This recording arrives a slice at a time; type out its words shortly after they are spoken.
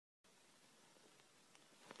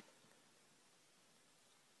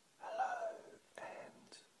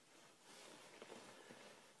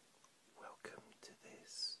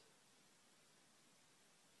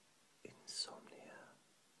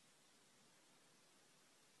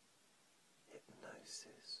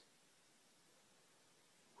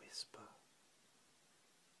whisper.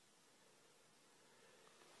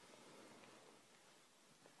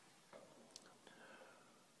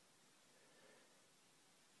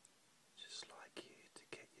 Just like you to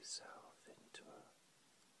get yourself into a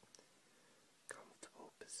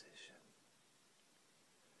comfortable position.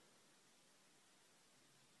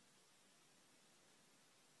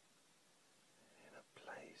 In a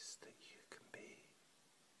place that you can be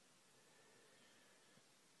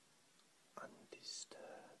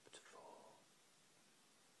undisturbed for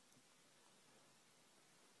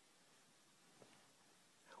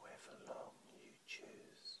however long you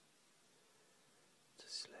choose to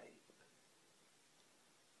sleep.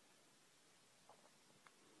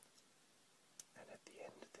 And at the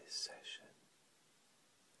end of this session,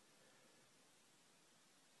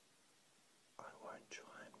 I won't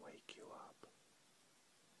try and wake you up.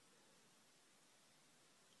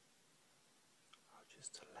 I'll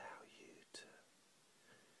just allow you to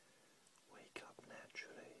wake up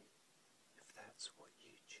naturally if that's what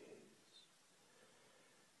you choose.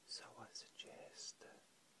 So I suggest that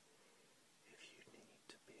if you need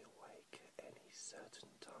to be awake at any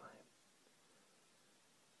certain time,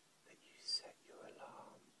 that you set your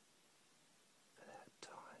alarm for that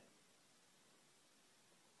time,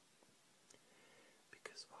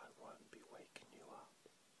 because I won't be waking you up.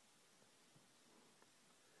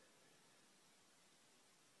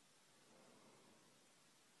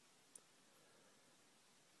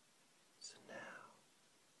 So now,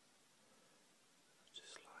 I'd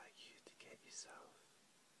just like you to get yourself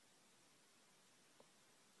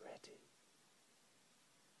ready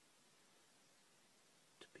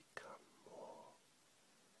to become more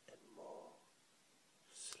and more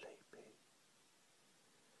sleepy.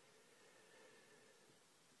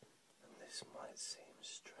 And this might seem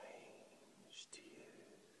strange to you,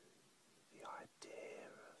 the idea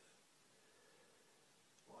of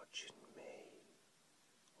watching me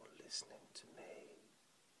or listening to me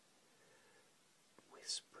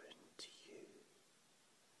whispering to you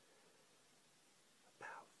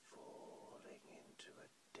about falling into a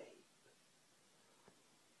deep,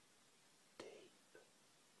 deep,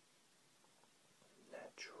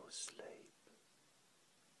 natural sleep.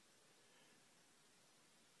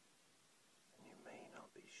 And you may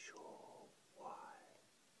not be sure why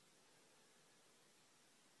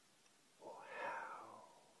or how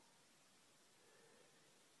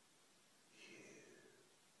you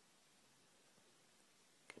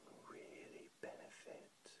can really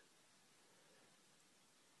benefit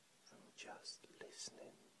from just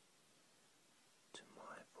listening to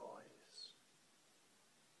my voice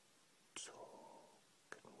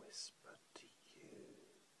talk and whisper to you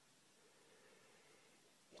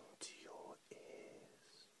into your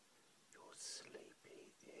ears, your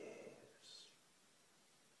sleepy ears.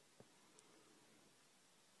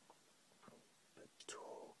 But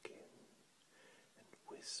talking and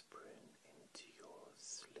whispering into your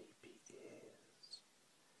sleepy ears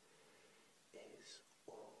is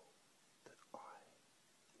all that I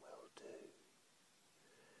will do.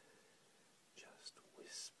 Just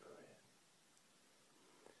whispering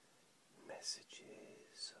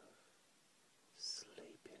messages of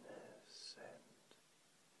sleepiness and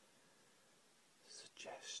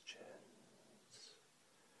suggestions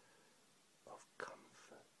of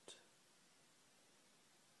comfort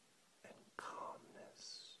and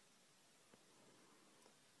calmness,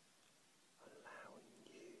 allowing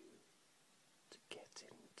you to get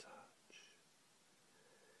in touch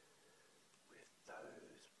with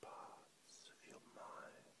those parts of your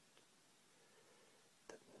mind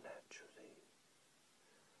that naturally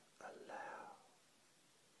allow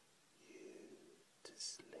you to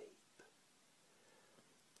sleep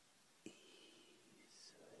easily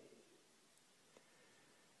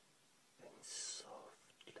and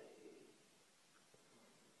softly.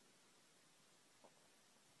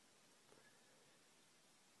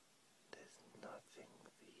 There's nothing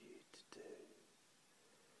for you to do.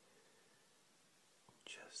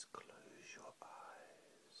 Just close your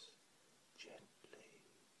eyes gently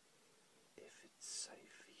if it's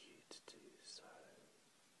safe for you to do so,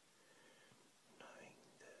 knowing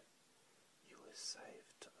that you are safe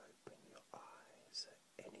to open your eyes at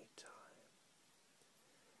any time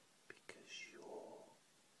because you're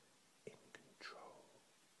in control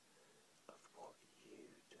of what you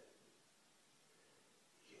do.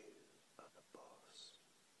 You are the boss,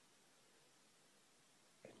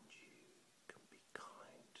 and you can be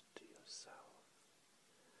kind to yourself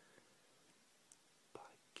by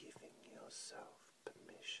giving yourself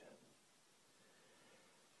permission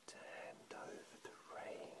to hand over the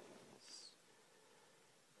reins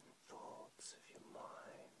and thoughts of your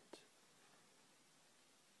mind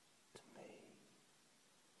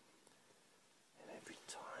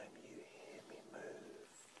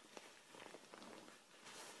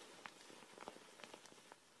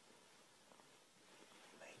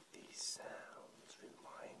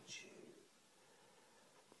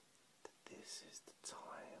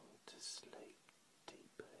sleep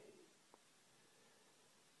deeply,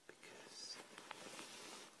 because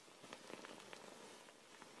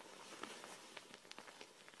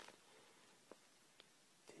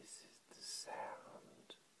this is the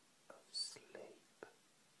sound of sleep.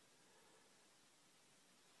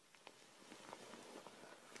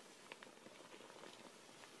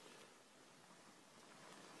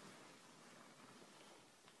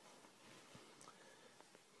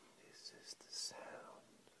 This is the sound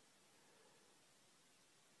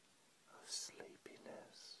of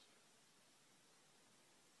sleepiness.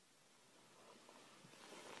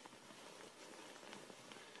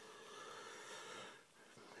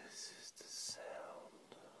 This is the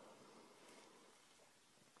sound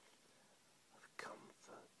of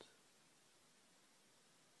comfort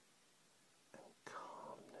and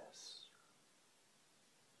calmness,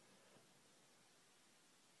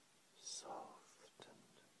 soft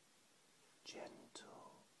and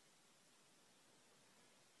gentle,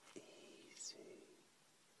 easy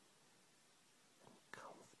and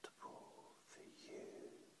comfortable for you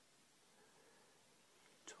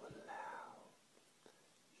to allow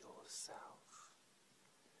yourself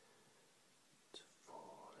to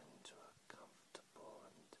fall into a comfortable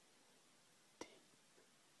and deep,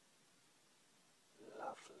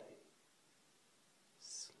 lovely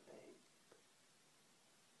sleep.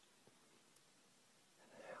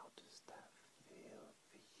 And how does that feel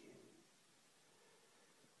for you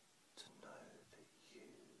to know that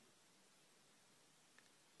you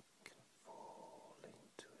can fall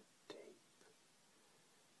into a deep,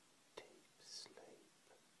 deep sleep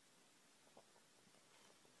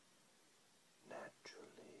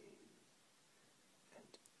naturally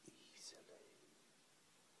and easily,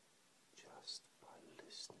 just by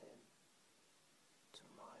listening to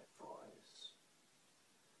my voice.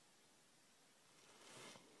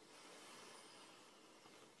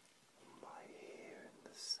 By hearing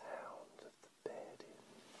the sound of the bedding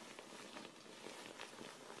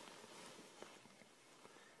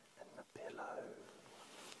and the pillow,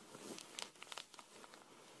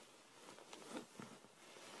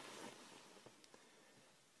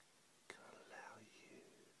 can allow you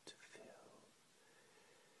to feel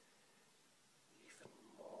even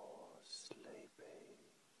more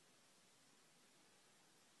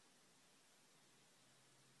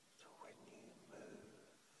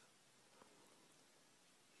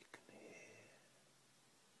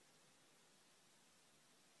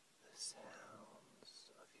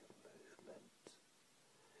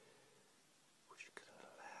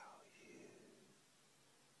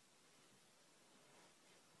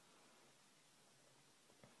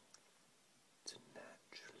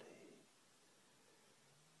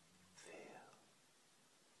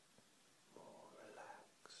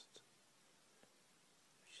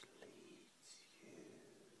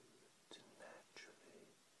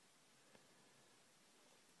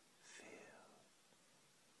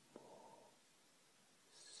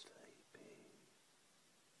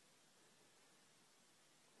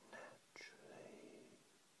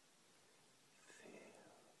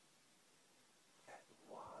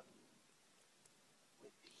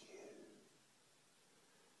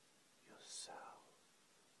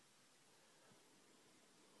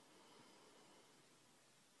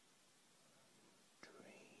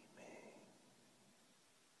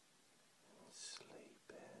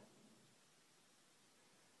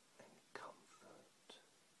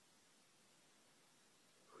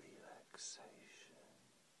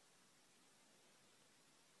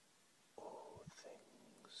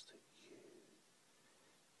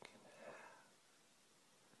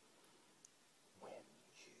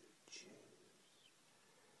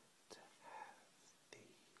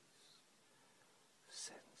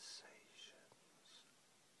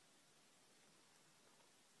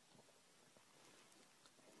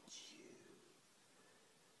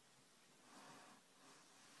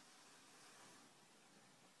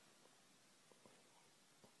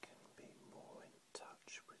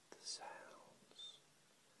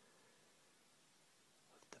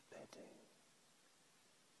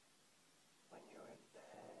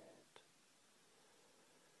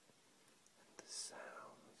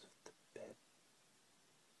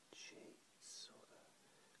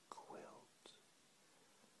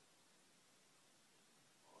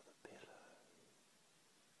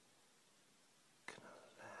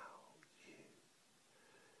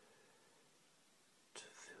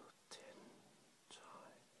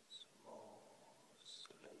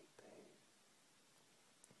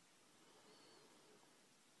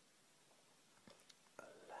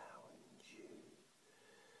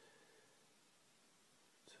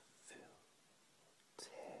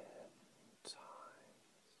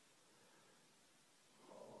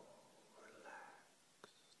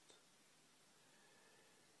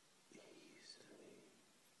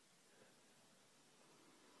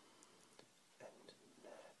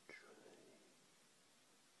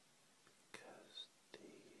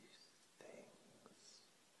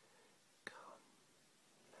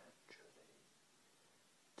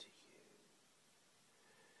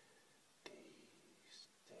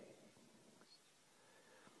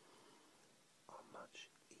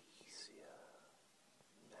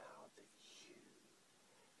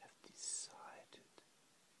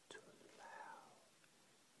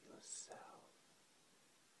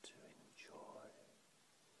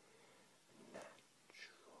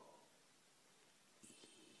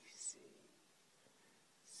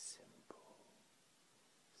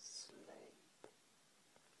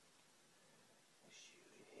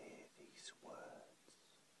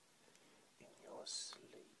your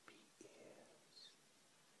sleepy ears.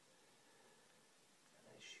 And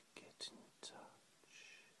as you get in touch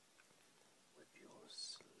with your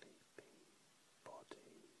sleepy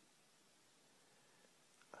body,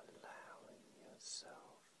 allowing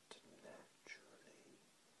yourself to naturally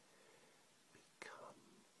become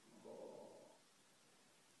more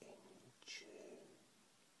in tune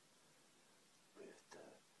with the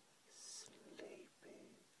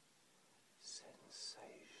sleepy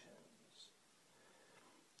sensations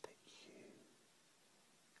that you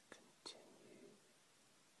continue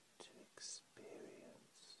to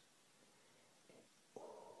experience in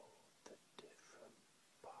all the different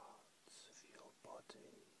parts of your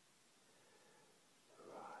body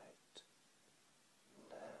right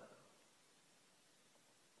now.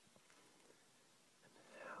 And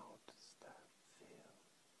how does that feel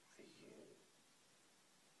for you?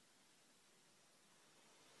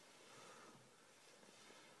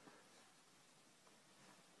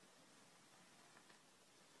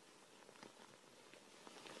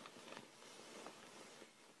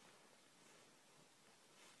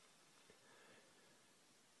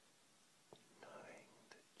 Knowing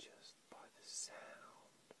that just by the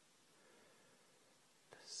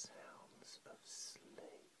sounds of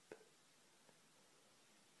sleep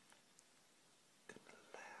can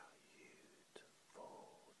allow you to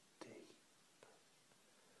fall deeper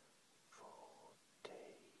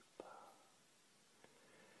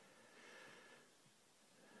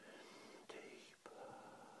and deeper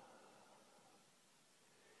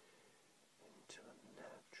into a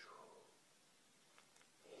natural,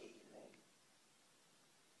 healing,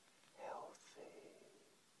 healthy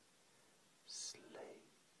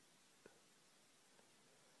sleep.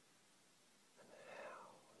 And how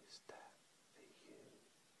is that for you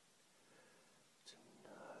to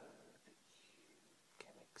know that you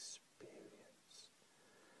can experience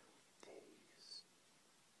these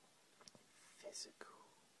physical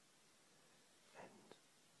and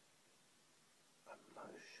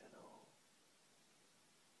emotional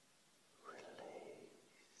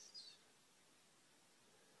release,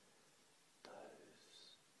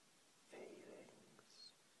 those feelings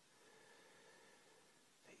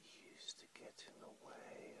that used to get in the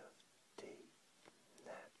way of deep,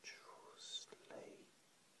 natural sleep,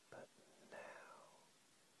 but now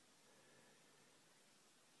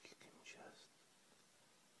you can just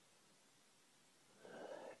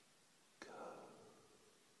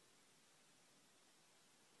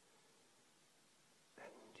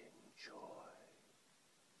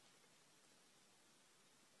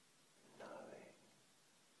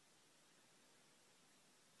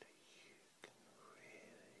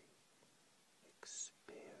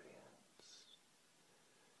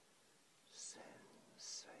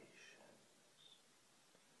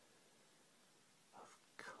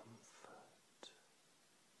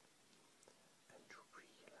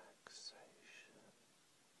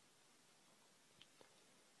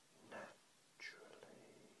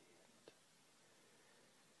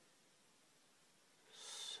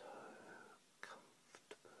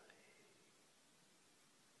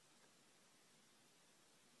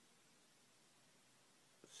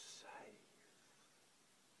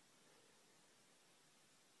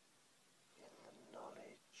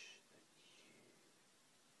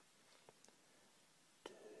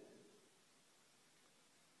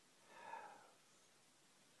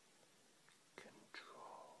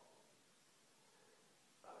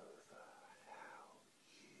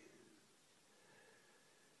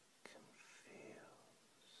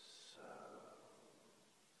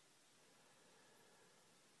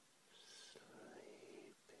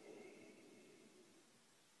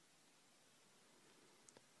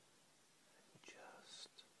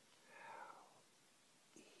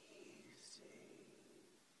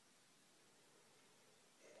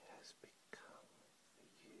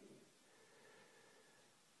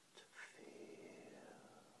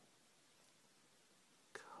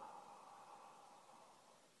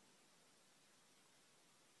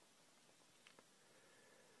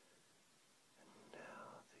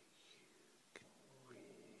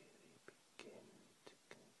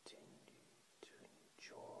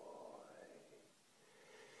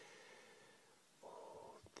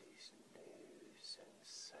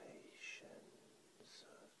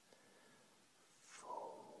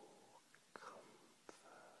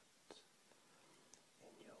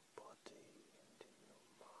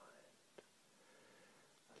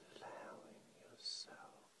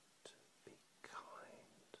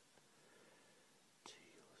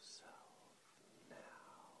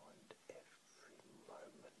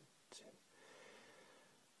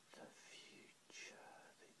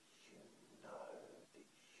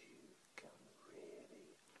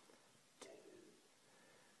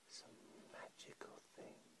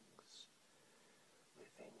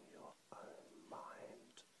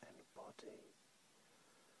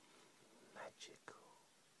magical,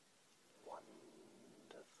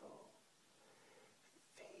 wonderful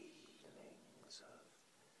feelings of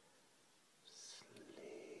sleep,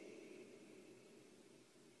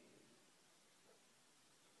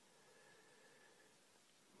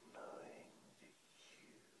 knowing that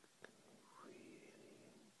you can really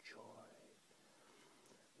enjoy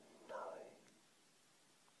knowing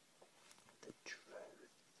the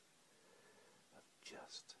truth of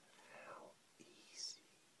just how easy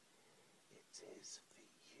it is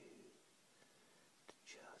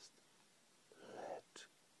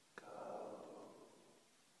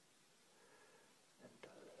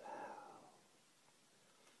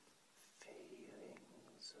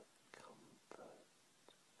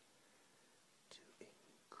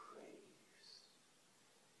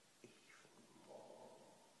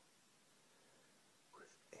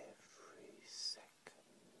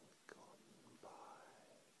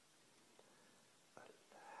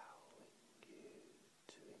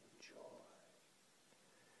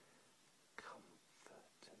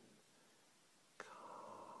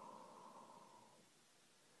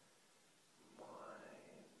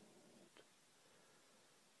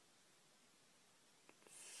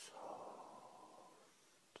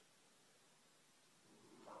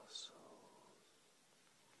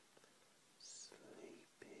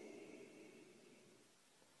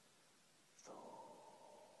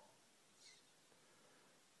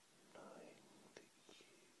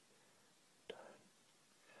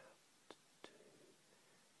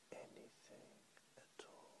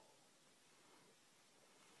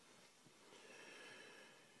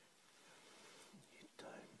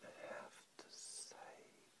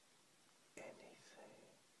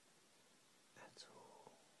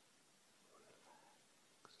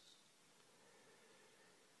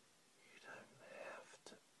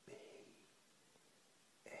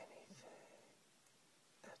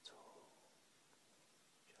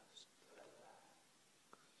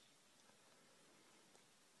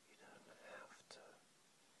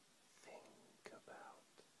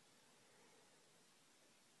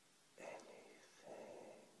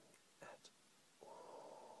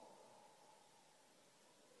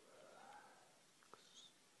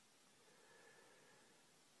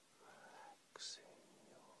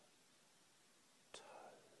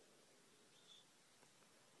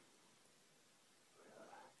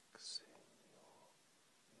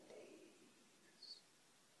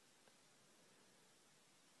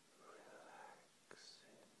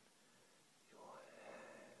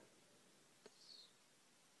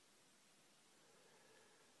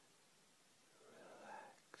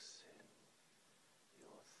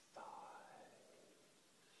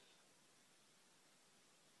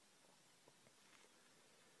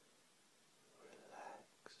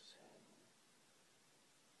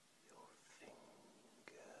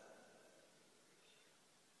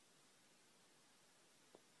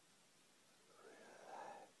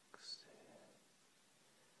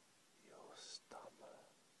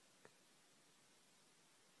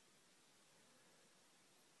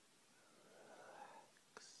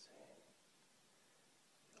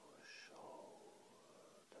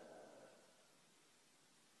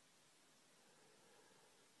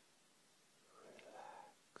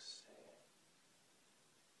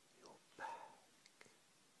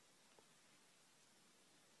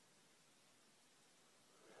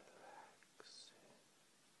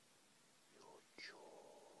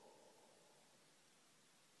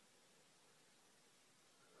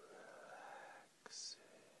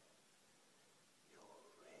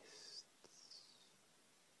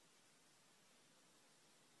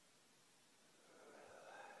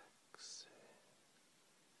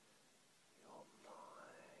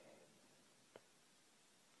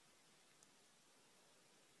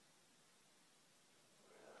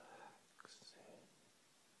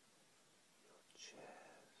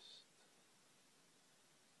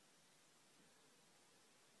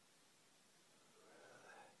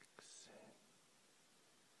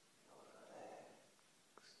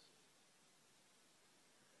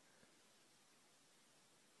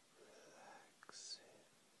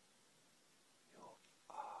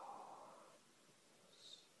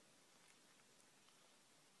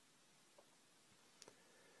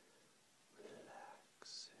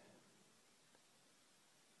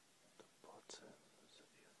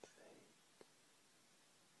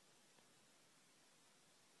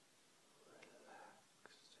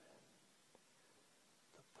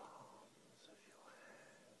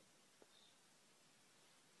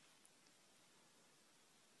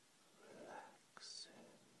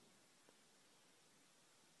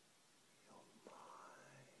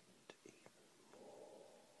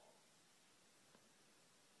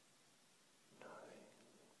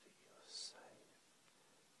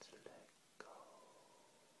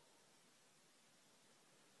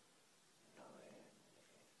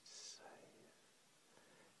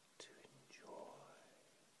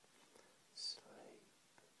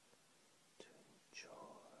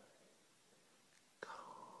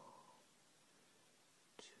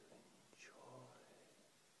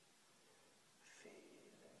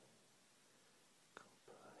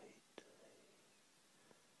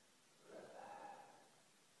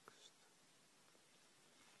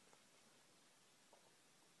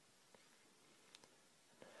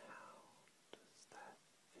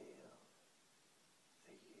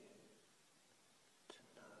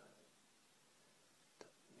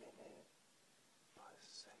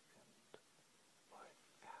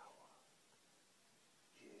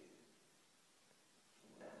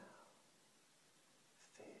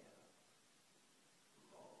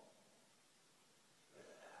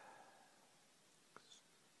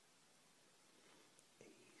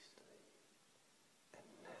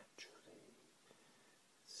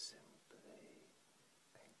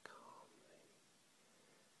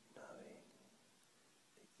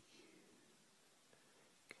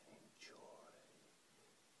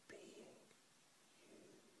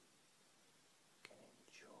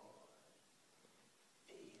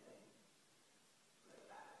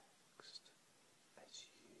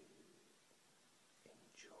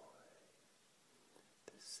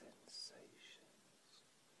sensations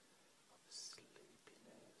of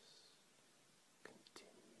sleepiness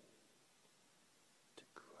continue to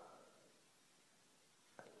grow,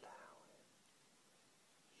 allowing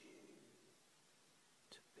you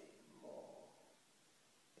to be more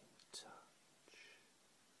in touch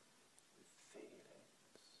with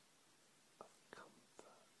feelings of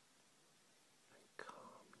comfort and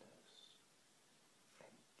calmness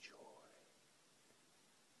and joy,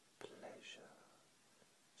 pleasure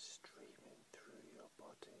streaming through your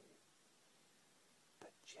body, but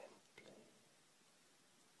gently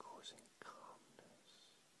causing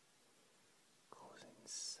calmness, causing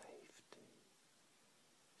safety,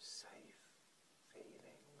 safe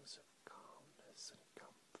feelings of calmness and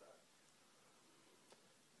comfort,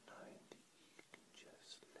 knowing that you can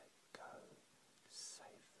just let go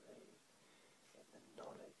safely in the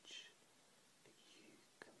knowledge that you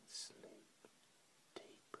can sleep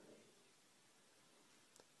deeply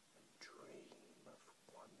and dream of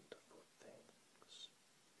wonderful things.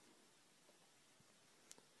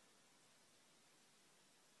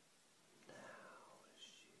 Now, as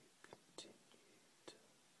you continue to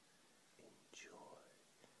enjoy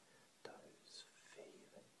those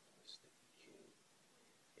feelings that you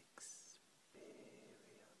experience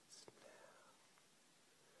now,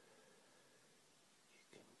 you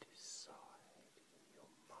can decide in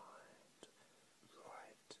your mind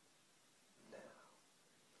right now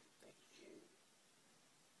that you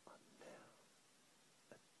are now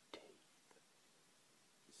a deep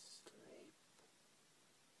sleep,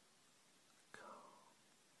 calm,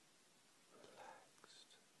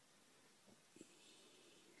 relaxed, and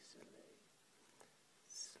easily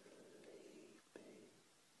sleepy,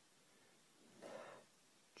 naturally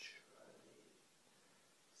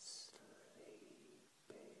sleepy,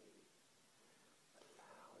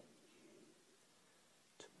 allowing you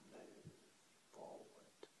to move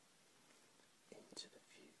forward into the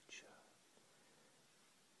future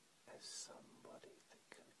as somebody that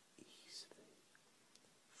can easily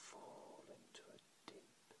fall into a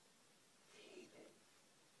deep, healing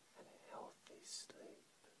and healthy sleep,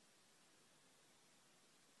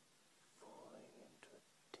 falling into a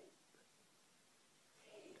deep,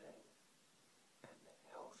 healing and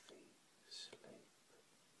healthy sleep.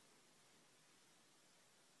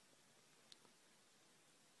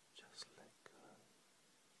 Just let go.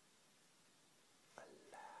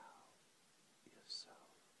 Allow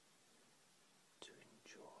yourself to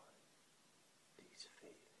enjoy these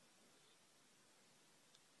feelings.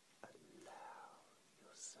 Allow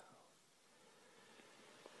yourself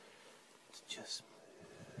to just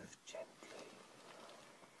move gently,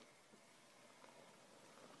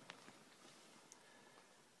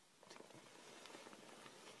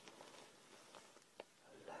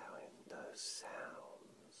 allowing those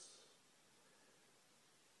sounds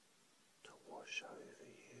to wash over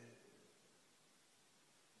you,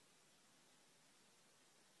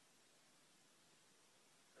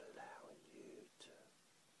 allowing you to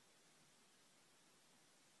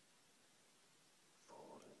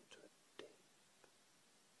fall into a deep,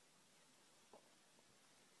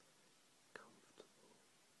 comfortable,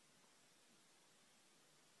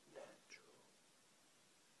 natural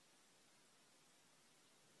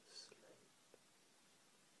sleep,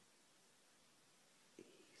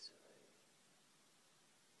 easily,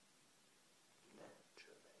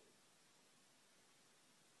 naturally,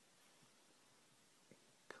 and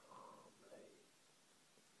calmly,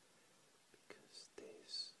 because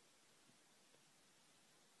this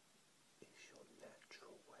is your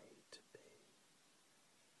natural way to be,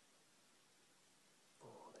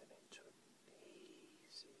 falling into an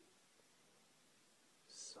easy,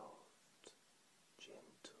 soft,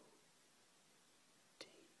 gentle,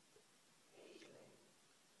 deep, healing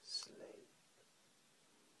sleep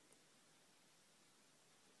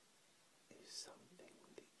is something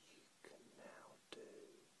that you can now do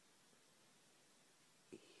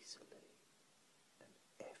easily and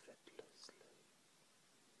effortlessly.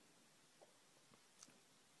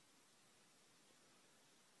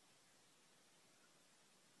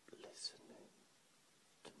 Listening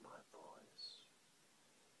to my voice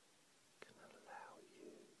can allow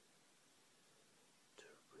you to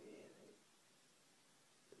really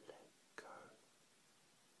let go,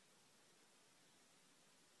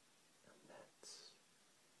 and that's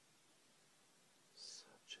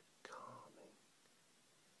such a calming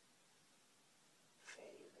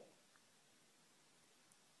feeling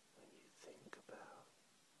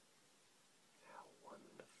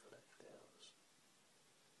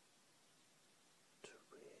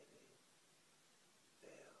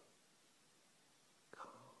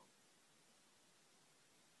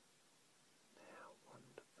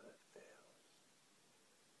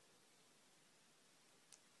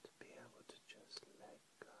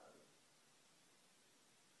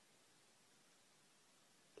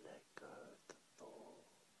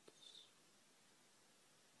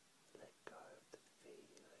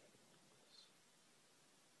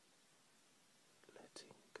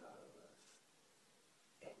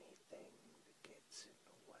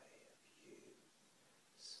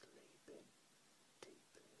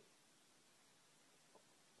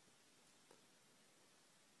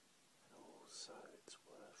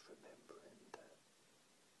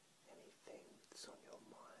is on your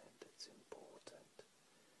mind that's important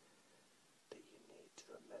that you need to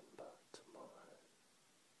remember tomorrow,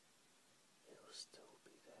 it'll still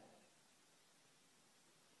be there.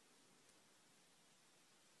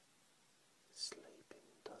 Sleeping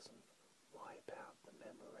doesn't wipe out the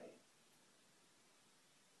memory.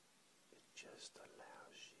 It just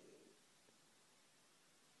allows you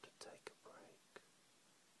to take a break.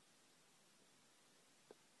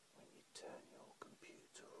 When you turn your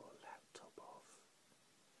computer or laptop off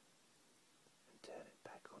and turn it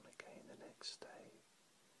back on again the next day,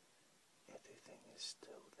 everything is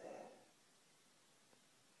still there,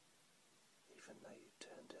 even though you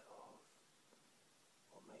turned it off,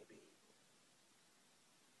 or maybe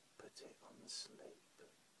put it on sleep.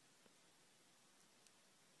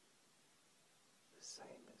 The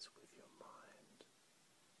same as with your mind.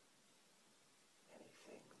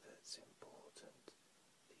 Anything that's important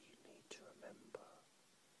that you need to remember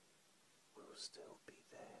will still be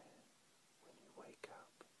there when you wake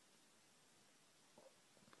up.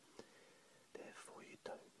 Therefore, you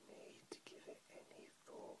don't need to give it any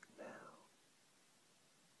thought now,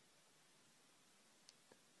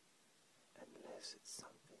 unless it's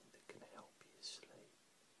something that can help you sleep.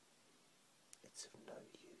 It's of no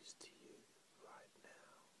use to you right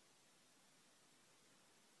now.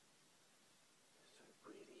 So it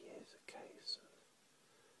really is a case of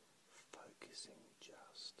focusing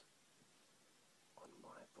just on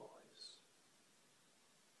my voice.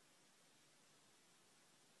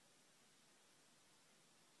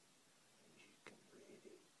 And you can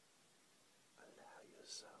really allow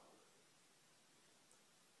yourself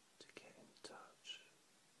to get in touch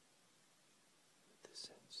with the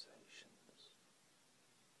sensations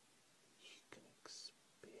you can experience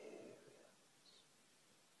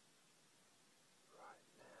right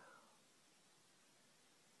now,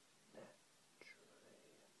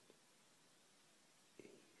 naturally and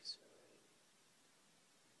easily.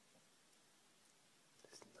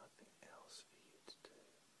 There's nothing else for you to do.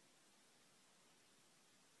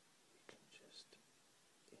 You can just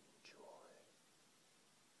enjoy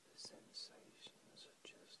the sensations of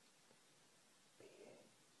just being,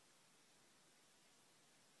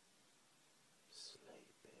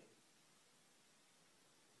 sleeping,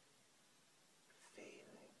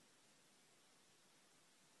 feeling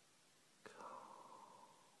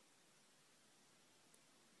calm.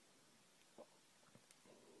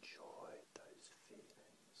 Enjoy those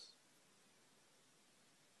feelings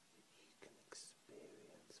that you can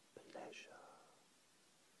experience pleasure.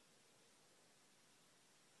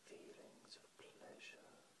 Feelings of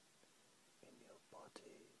pleasure in your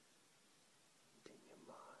body and in your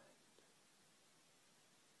mind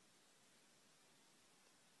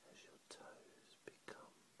as your toes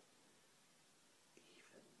become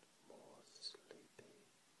even more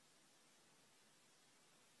sleepy,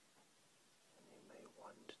 and you may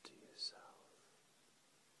wonder to yourself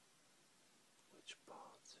which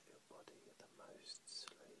parts of your body are the most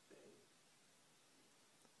sleepy.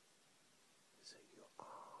 Is it your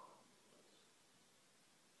arms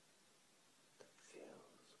that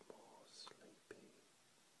feels more sleepy?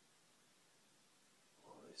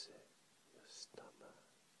 Or is it your stomach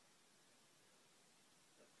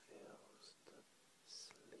that feels the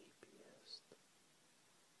sleepiest?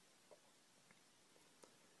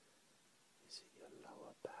 Is it your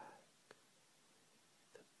lower back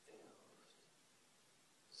that feels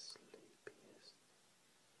sleepiest?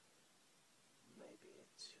 Maybe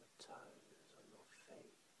it's your toes or your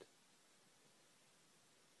feet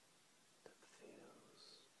that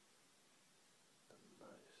feels the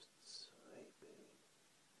most sleepy.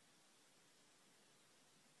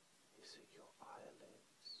 Is it your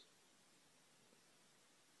eyelids?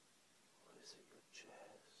 Or is it your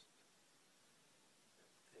chest that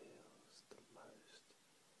feels the most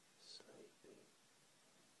sleepy?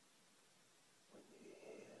 When you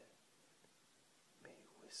hear me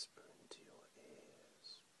whisper into your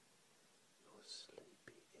ears, your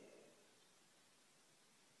sleepy ears,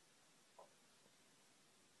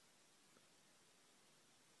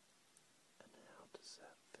 and how does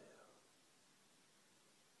that feel?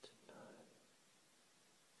 To know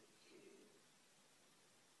that you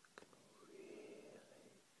can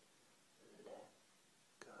really let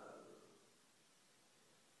go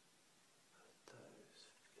of those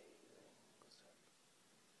feelings and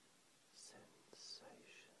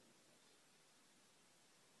sensations,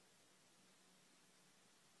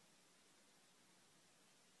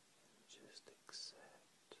 and just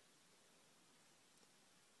accept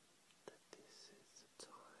that this is the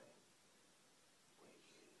time where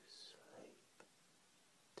you sleep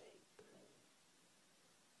deeply,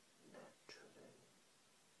 naturally,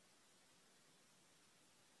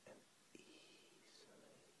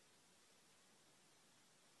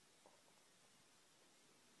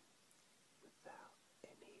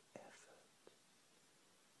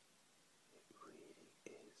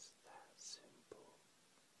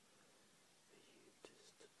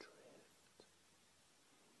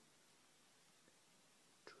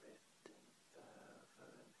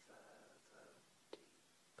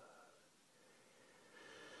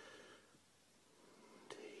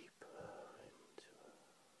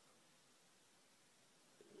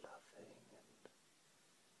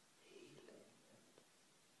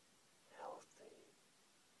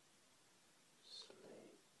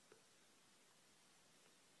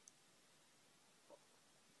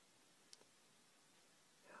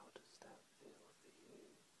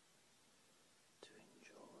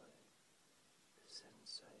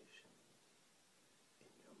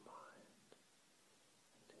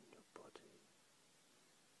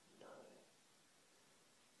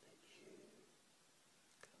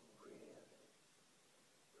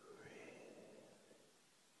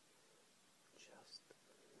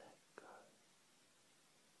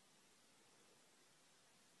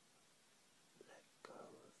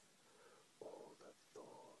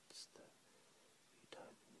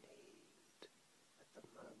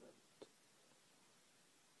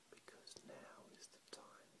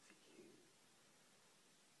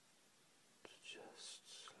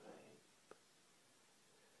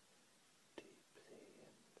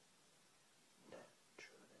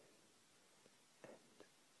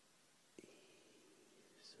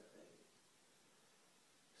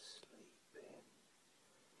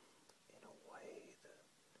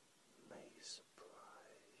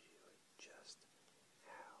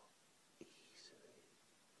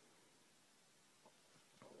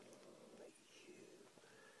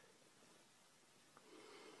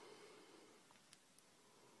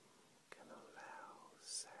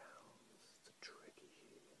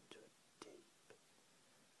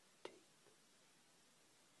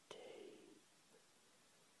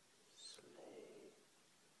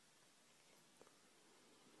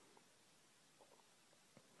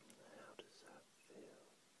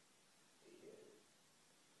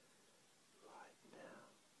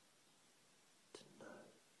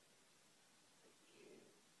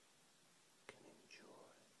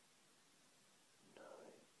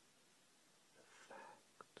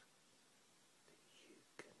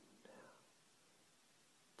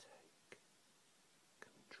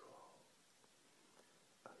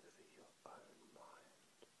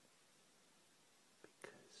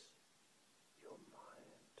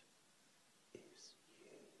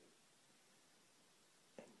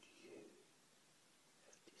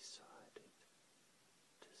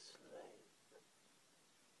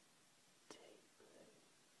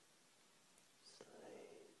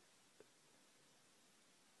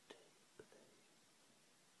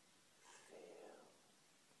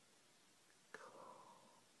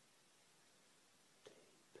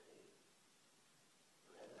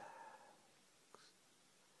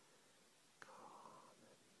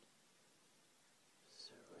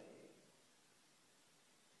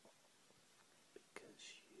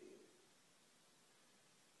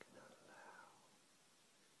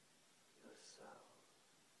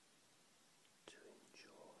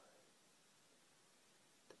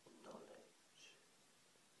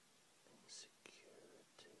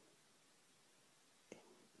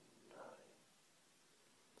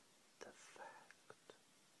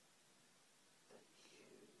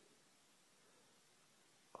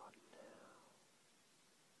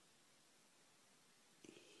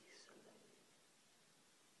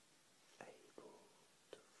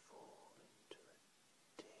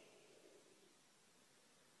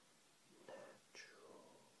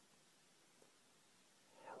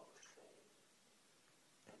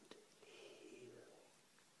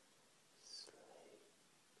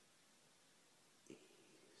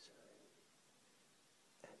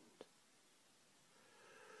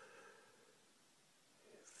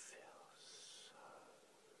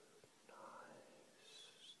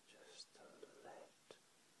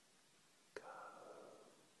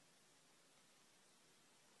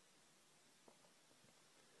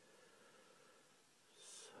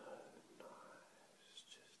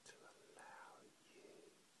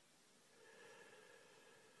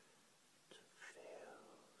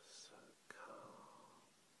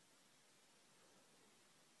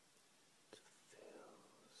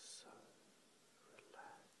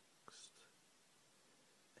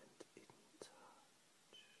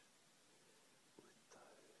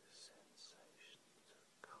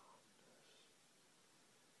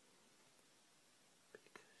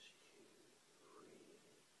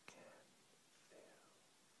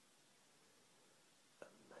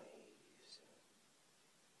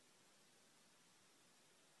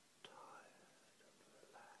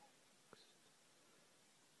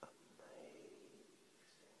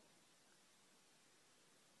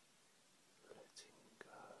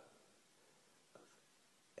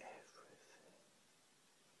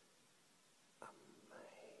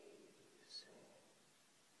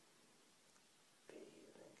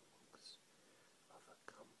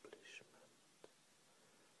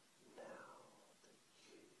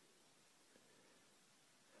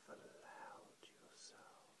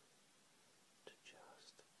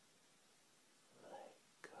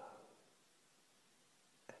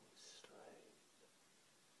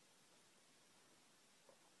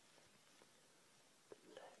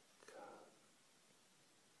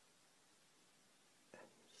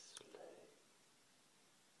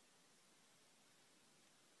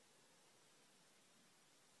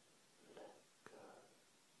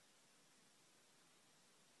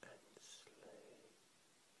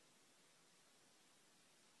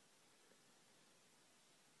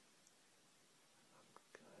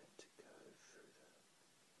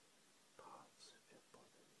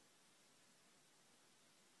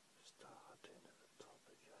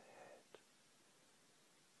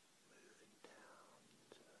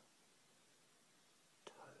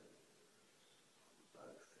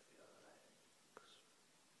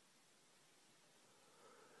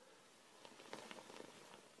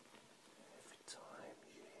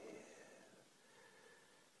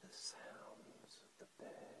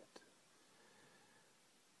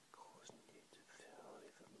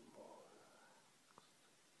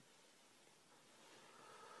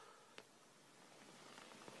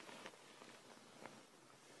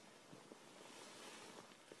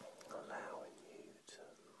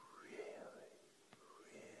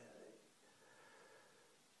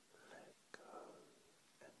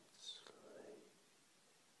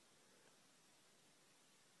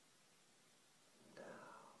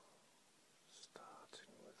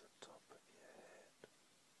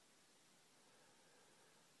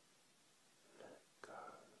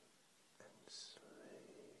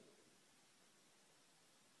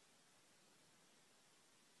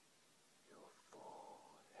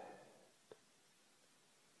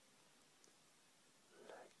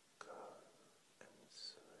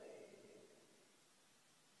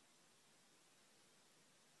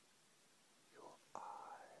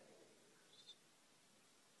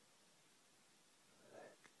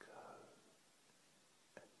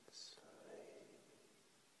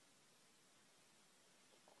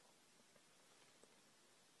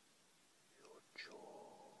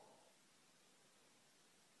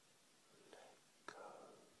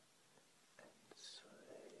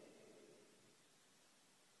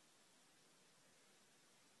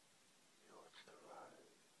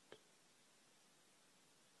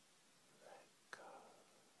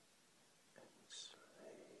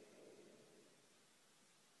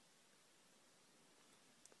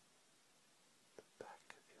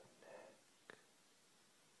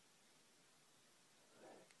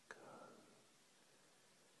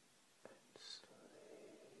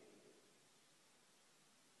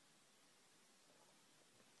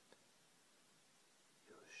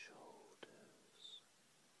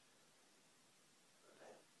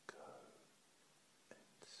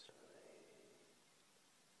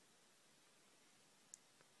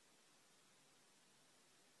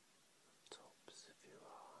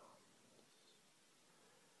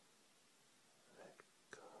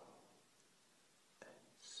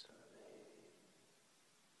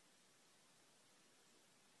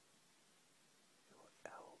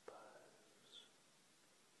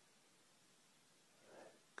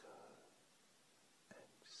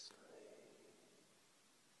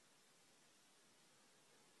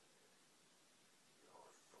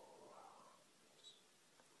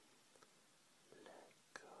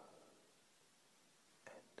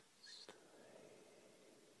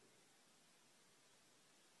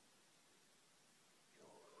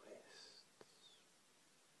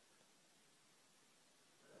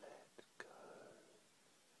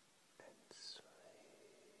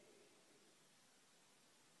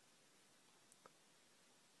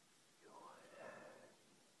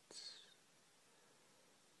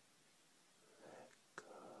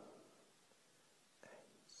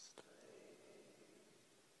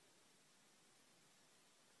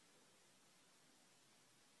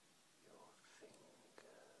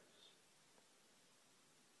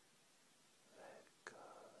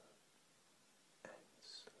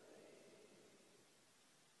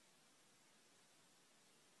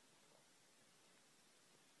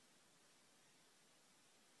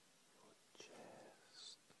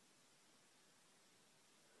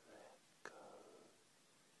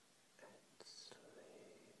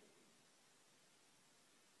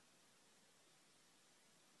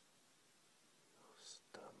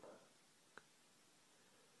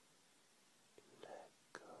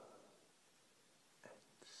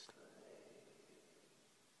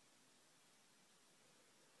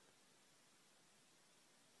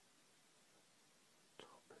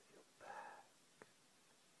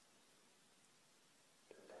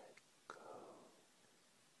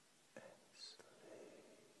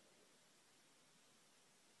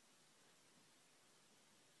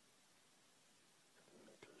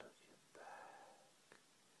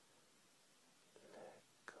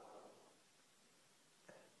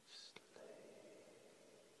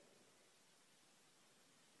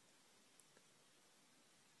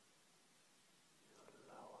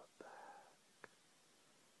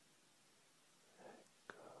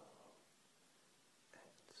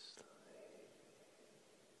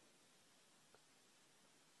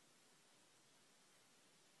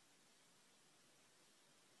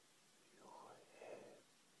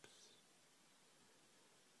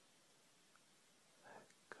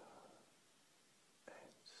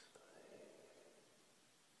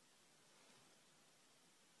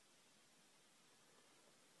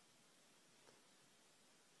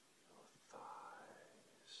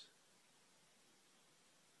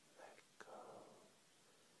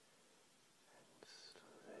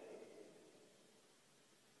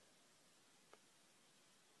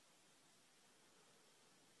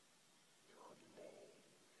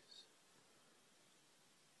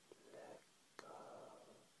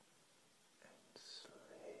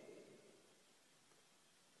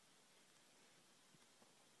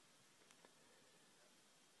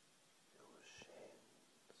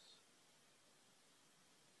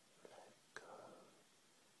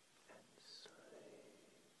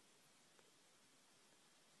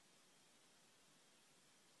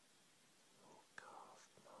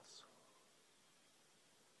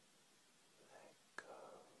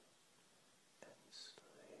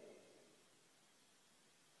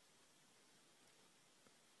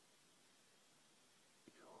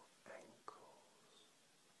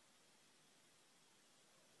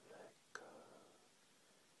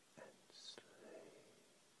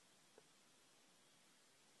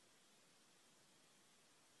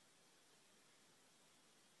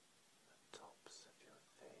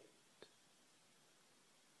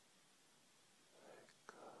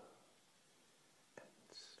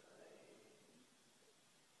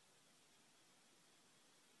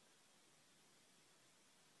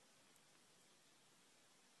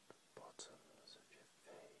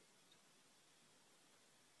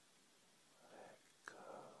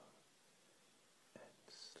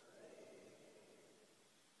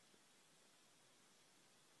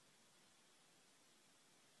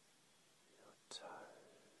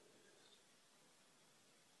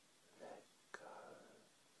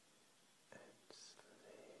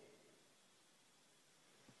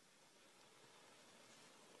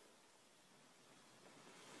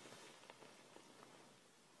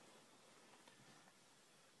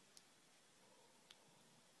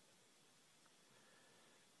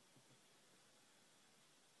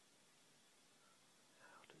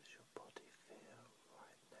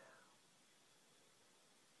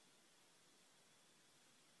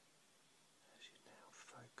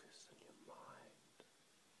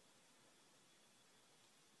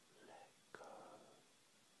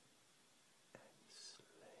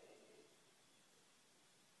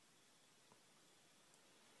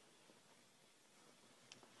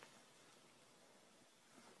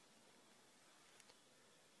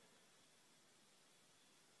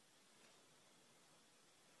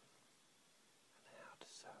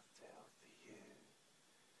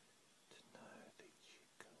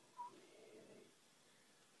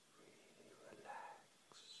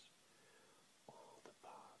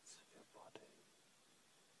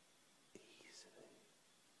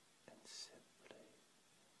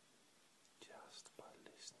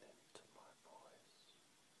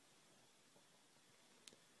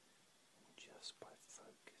 just by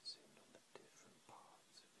focusing on the different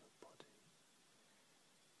parts of your body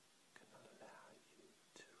can allow you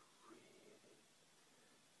to really,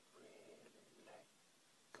 really let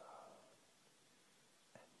go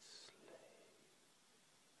and sleep.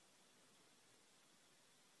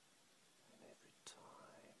 And every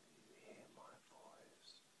time you hear my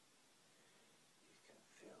voice, you can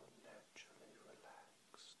feel naturally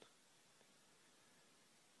relaxed.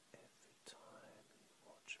 Every time you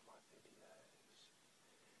watch my videos,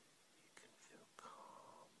 you can feel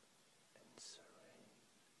calm and serene,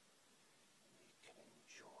 and you can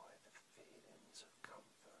enjoy the feelings of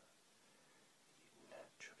comfort that you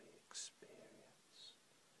naturally experience.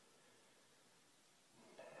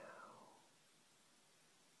 Now,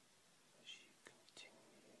 as you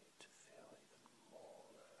continue to feel even more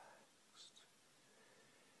relaxed,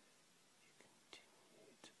 you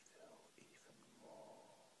continue to feel even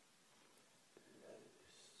more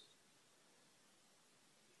loose.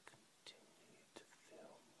 You continue to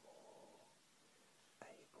feel more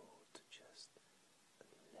able to just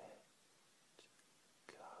let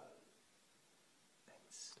go and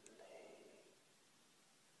sleep.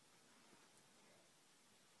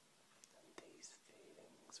 And these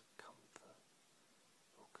feelings of comfort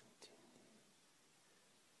will continue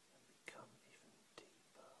and become even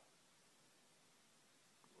deeper,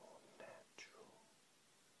 more natural,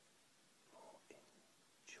 more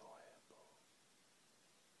enjoyable,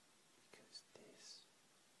 because this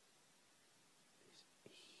is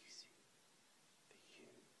easy for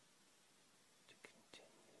you to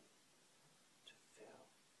continue to feel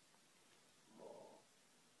more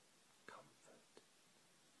comfort,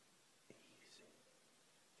 easy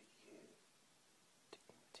for you to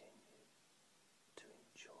continue to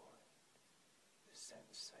enjoy the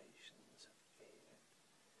sensations of feeling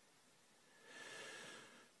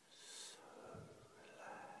so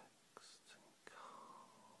relaxed and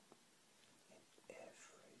calm in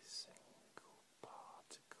every single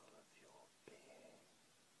particle of your being,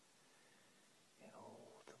 in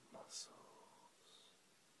all the muscles,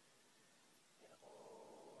 in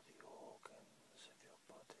all the organs of your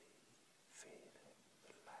body, feeling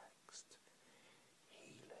relaxed,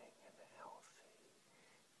 healing and healthy,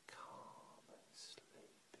 calm and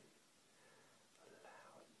sleepy,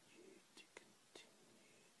 allowing you to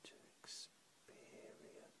continue to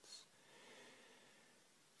experience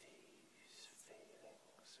these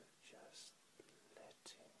feelings of just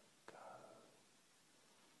letting go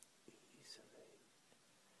easily,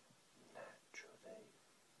 naturally.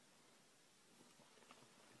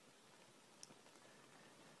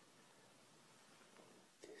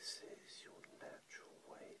 This is your natural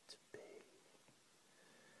way to be,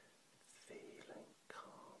 feeling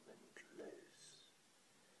calm and loose,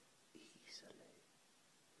 easily,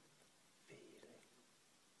 feeling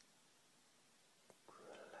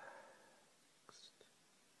relaxed,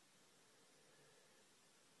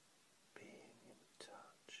 being in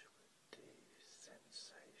touch with these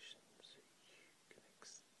sensations that you can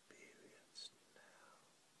experience now.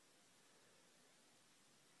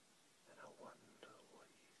 And I wonder what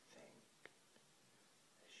you think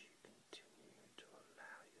as you continue to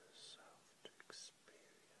allow yourself to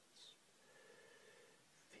experience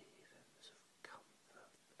feelings of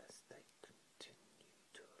comfort as they continue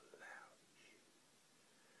to allow you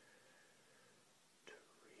to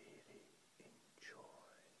really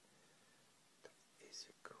enjoy the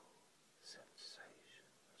physical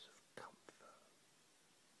sensations of comfort,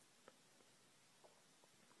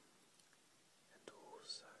 and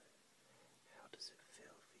also how does it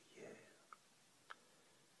feel for you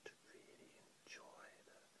to really enjoy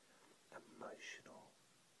the emotional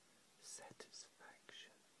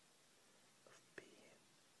satisfaction of being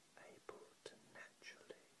able to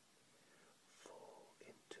naturally fall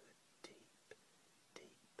into a deep,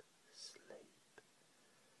 deep sleep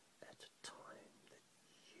at a time that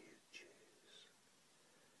you choose,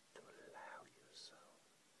 to allow yourself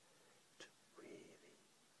to really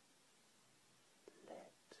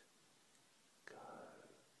let go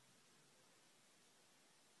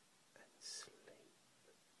and sleep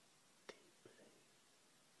deeply,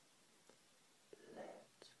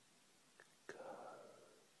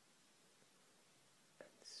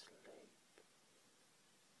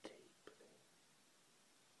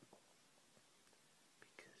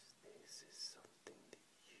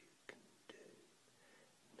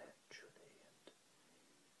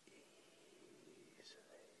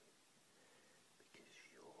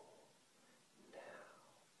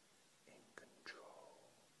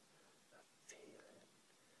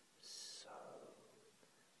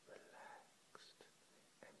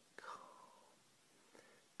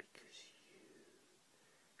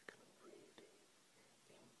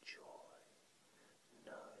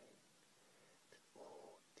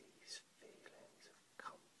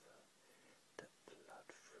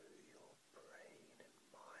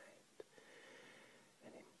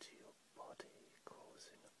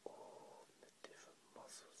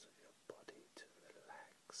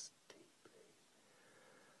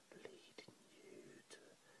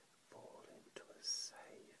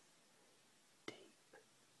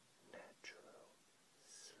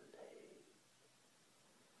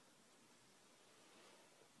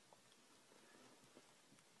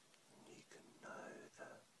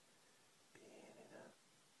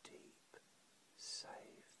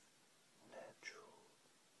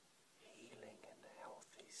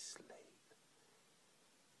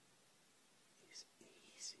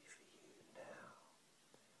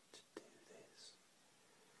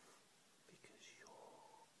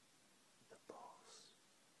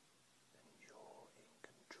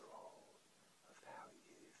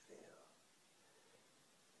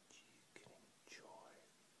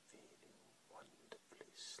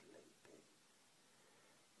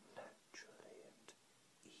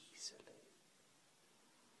 easily.